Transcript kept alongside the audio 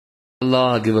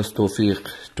Allah give us tawfiq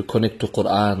to connect to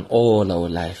Quran all our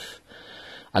life.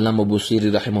 Allama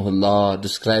Busiri rahimahullah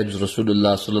describes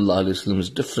Rasulullah sallallahu alaihi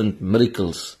wasallam's different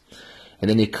miracles.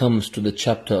 And then he comes to the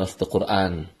chapter of the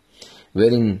Quran,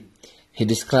 wherein he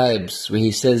describes, where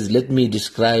he says, let me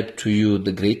describe to you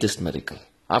the greatest miracle.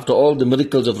 After all the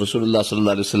miracles of Rasulullah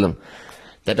sallallahu alaihi wasallam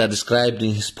that are described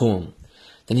in his poem,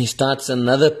 then he starts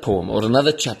another poem or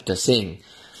another chapter saying,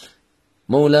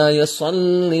 مولاي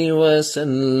صل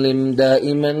وسلم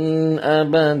دائما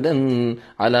أبدا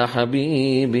على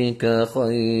حبيبك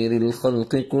خير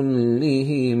الخلق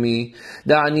كلهم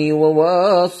دعني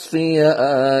ووصفي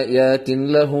آيات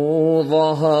له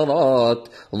ظهرات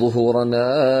ظهور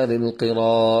نار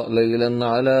القراء ليلا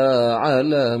على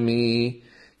عالمي.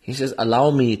 He says,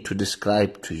 allow me to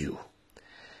describe to you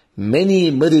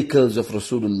many miracles of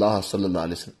Rasulullah sallallahu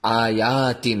alaihi wasallam,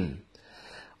 ayatin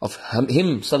of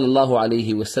him sallallahu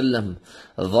alaihi wasallam,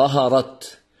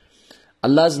 dhaharat.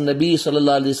 Allah's Nabi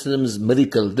sallallahu alaihi wasallam's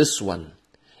miracle, this one,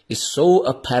 is so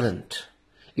apparent,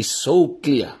 is so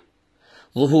clear.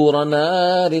 ظهور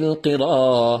نار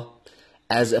القراء,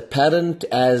 as apparent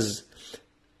as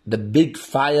the big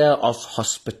fire of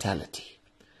hospitality.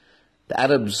 The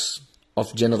Arabs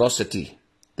of generosity,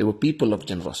 they were people of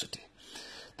generosity.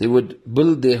 They would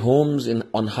build their homes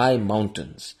on high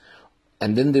mountains.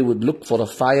 And then they would look for a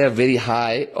fire very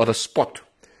high, or a spot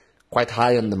quite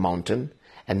high on the mountain,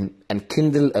 and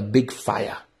kindle a big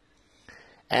fire.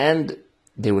 And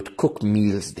they would cook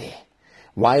meals there.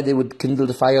 Why they would kindle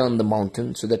the fire on the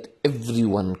mountain? So that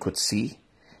everyone could see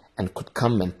and could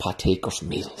come and partake of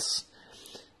meals.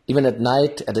 Even at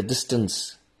night, at a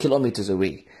distance, kilometers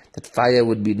away, that fire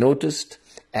would be noticed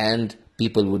and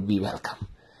people would be welcome.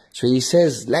 So he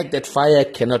says, like that fire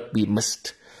cannot be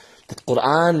missed. The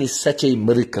Quran is such a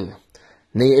miracle.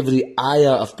 Nay, every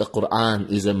ayah of the Quran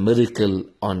is a miracle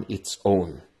on its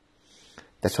own.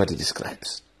 That's what he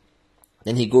describes.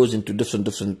 Then he goes into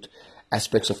different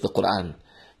aspects of the Quran,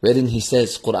 wherein he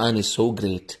says Quran is so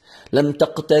great. لم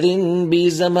تقترن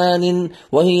بزمان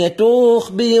وهي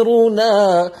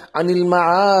تخبرنا عن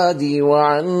المعاد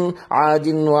وعن عاد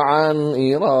وعن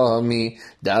إرام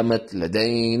دامت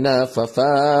لدينا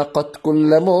ففاقت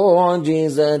كل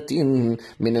معجزة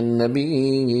من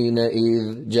النبيين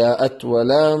إذ جاءت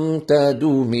ولم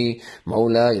تدوم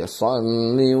مولاي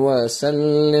صل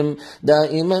وسلم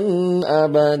دائما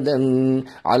أبدا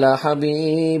على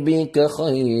حبيبك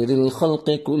خير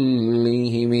الخلق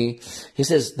كلهم. He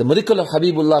says, the miracle of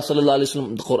Habibullah sallallahu alaihi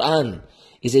wasallam, the Quran,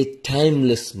 is a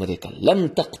timeless miracle. Lam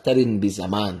taqtarin bi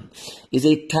zaman is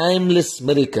a timeless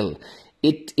miracle.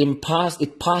 It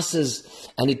passes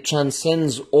and it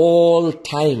transcends all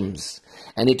times,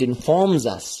 and it informs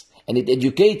us and it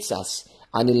educates us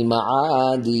anil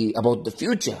ma'adi, about the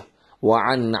future, wa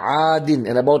an adin,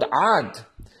 and about Ad,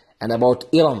 and about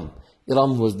Iram.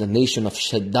 Iram was the nation of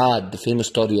Shaddad, the famous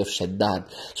story of Shaddad.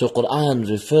 So Quran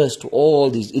refers to all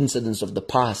these incidents of the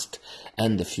past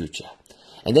and the future.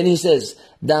 And then he says,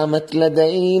 Damat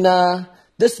ladayna,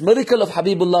 this miracle of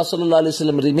Habibullah sallallahu alaihi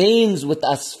wasallam remains with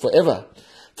us forever.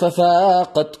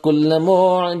 فَفَاقَتْ كُلَّ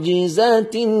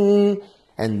مُعْجِزَةٍ,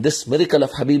 and this miracle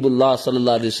of Habibullah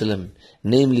sallallahu alaihi wasallam,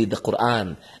 namely the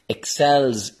Quran,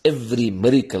 excels every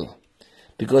miracle.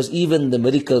 Because even the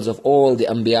miracles of all the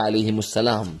Anbiya alayhimus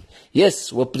salam,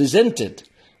 yes, were presented,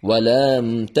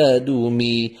 وَلَمْ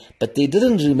تَدُومِ, but they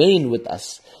didn't remain with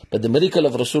us. But the miracle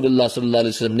of Rasulullah sallallahu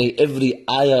alaihi wasallam, every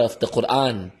ayah of the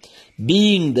Quran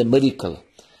being the miracle,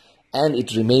 and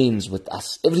it remains with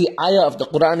us. Every ayah of the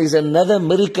Quran is another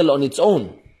miracle on its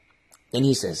own. Then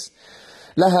he says,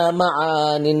 لها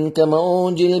معان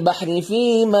كموج البحر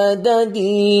في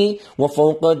مددي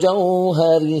وفوق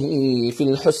جوهره في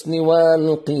الحسن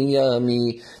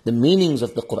والقيام. The meanings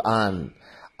of the Quran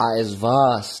are as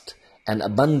vast and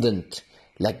abundant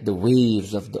like the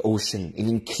waves of the ocean, in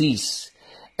increase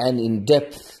and in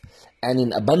depth and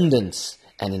in abundance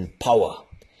and in power.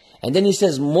 And then he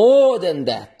says more than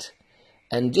that.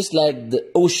 And just like the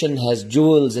ocean has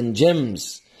jewels and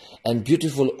gems and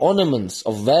beautiful ornaments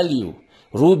of value,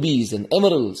 rubies and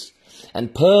emeralds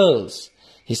and pearls,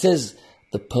 he says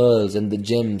the pearls and the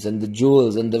gems and the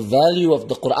jewels and the value of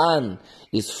the Quran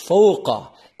is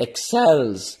fawqa,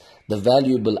 excels the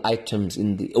valuable items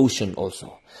in the ocean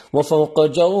also. وَفَوْقَ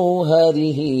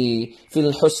جَوْهَرِهِ فِي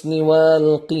الْحُسْنِ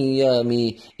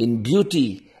وَالْقِيَامِ, in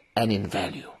beauty and in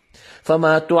value.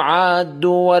 فَمَا تُعَادُّ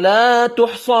وَلَا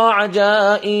تُحْصَى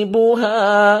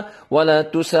عَجَائِبُهَا وَلَا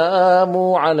تُسَامُ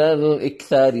عَلَى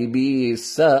الْإِكْثَارِ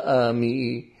بِالسَّآمِ.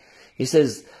 He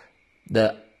says,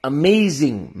 the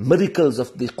amazing miracles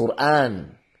of the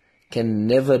Quran can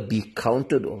never be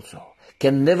counted also,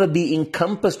 can never be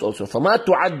encompassed also. فَمَا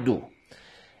تُعَدُّ.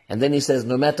 And then he says,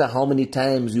 no matter how many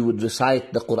times you would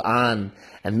recite the Quran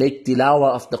and make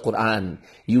tilawah of the Quran,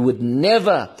 you would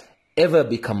never ever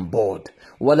become bored.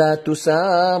 وَلَا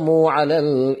تُسَامُوا عَلَى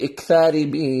الْإِكْثَارِ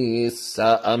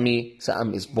بِالسَّأَمِ.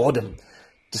 Sa'am is boredom.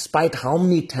 Despite how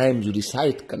many times you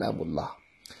recite Kalamullah.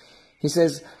 He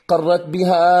says, قرت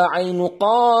بها عين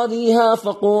قارئها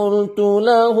فقلت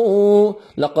له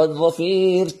لقد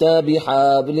ظفرت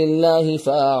بحبل الله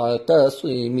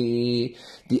فاعتصمي.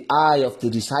 The eye of the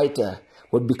reciter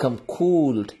would become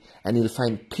cooled and he'll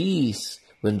find peace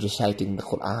when reciting the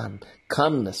Quran,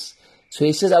 calmness. So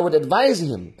he says, I would advise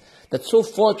him that so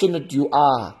fortunate you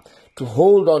are to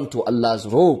hold on to Allah's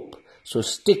rope, so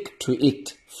stick to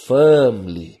it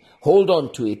firmly, hold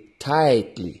on to it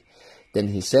tightly. Then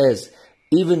he says,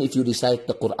 even if you recite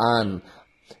the Quran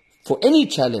for any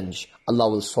challenge, Allah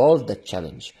will solve that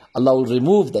challenge. Allah will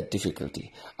remove that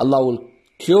difficulty. Allah will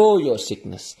cure your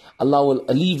sickness. Allah will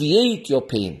alleviate your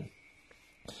pain.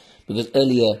 Because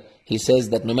earlier he says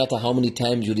that no matter how many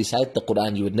times you recite the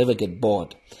Quran, you would never get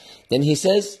bored. Then he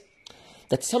says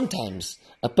that sometimes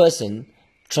a person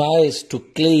tries to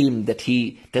claim that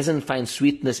he doesn't find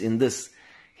sweetness in this.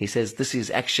 He says this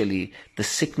is actually the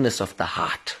sickness of the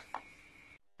heart.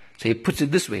 So he puts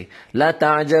it this way, لا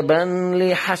تعجبا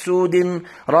لحسود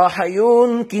راح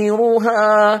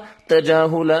ينكرها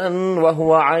تجاهلا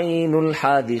وهو عين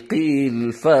الحاذق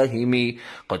الفاهم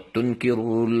قد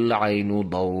تنكر العين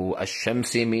ضوء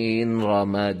الشمس من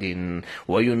رماد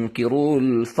وينكر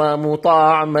الفم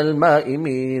طعم الماء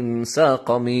من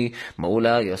ساقم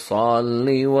مولاي صل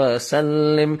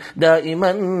وسلم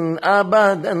دائما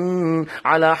أبدا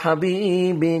على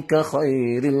حبيبك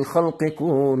خير الخلق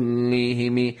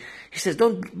كلهم. He says,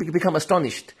 don't become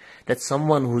astonished that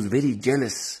someone who's very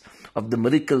jealous of the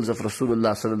miracles of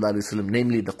Rasulullah sallallahu alaihi wasallam,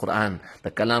 namely the Quran,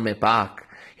 the Kalam-e-Pak,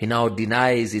 he now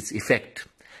denies its effect.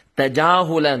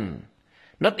 Tajahulan,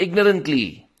 not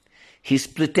ignorantly. He's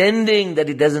pretending that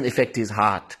it doesn't affect his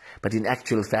heart, but in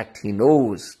actual fact he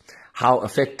knows how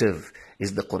effective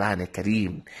is the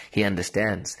Quran-e-Kareem. He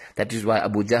understands. That is why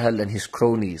Abu Jahl and his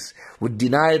cronies would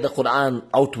deny the Quran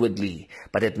outwardly,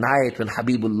 but at night when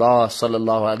Habibullah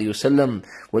sallallahu alaihi wasallam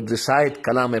would recite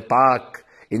Kalam-e-Pak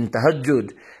in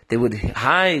tahajjud, they would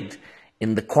hide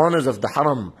in the corners of the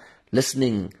haram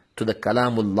listening to the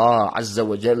Kalamullah Azza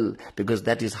wa Jal, because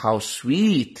that is how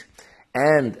sweet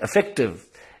and effective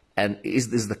and is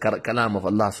the Kalam of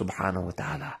Allah subhanahu wa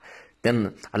ta'ala.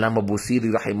 Then Allama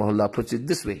Busiri rahimahullah puts it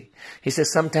this way. He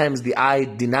says sometimes the eye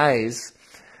denies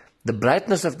the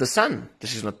brightness of the sun.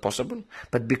 This is not possible.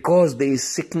 But because there is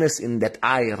sickness in that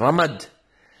eye, ramad,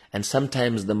 and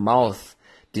sometimes the mouth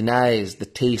denies the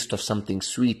taste of something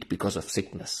sweet because of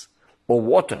sickness, or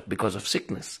water because of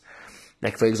sickness.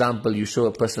 Like for example, you show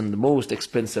a person the most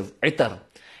expensive itar,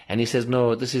 and he says,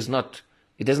 no, this is not,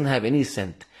 it doesn't have any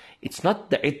scent. It's not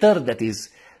the itar that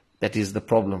is the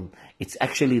problem. It's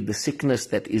actually the sickness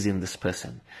that is in this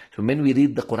person. So when we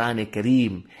read the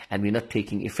Quran-e-Kareem and we're not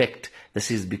taking effect, this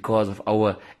is because of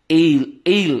our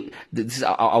this is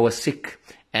our sick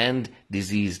and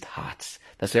diseased hearts.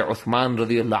 That's why Uthman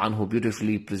radiallahu anhu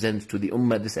beautifully presents to the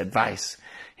ummah this advice.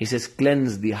 He says,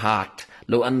 cleanse the heart.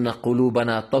 لو أن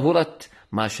قلوبنا طهرت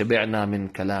ما شبعنا من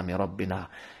كلام ربنا.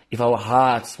 If our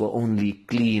hearts were only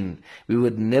clean, we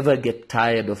would never get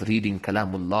tired of reading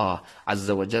Kalamullah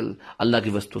Azza wa Jal. Allah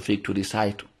give us tawfiq to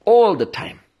recite all the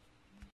time.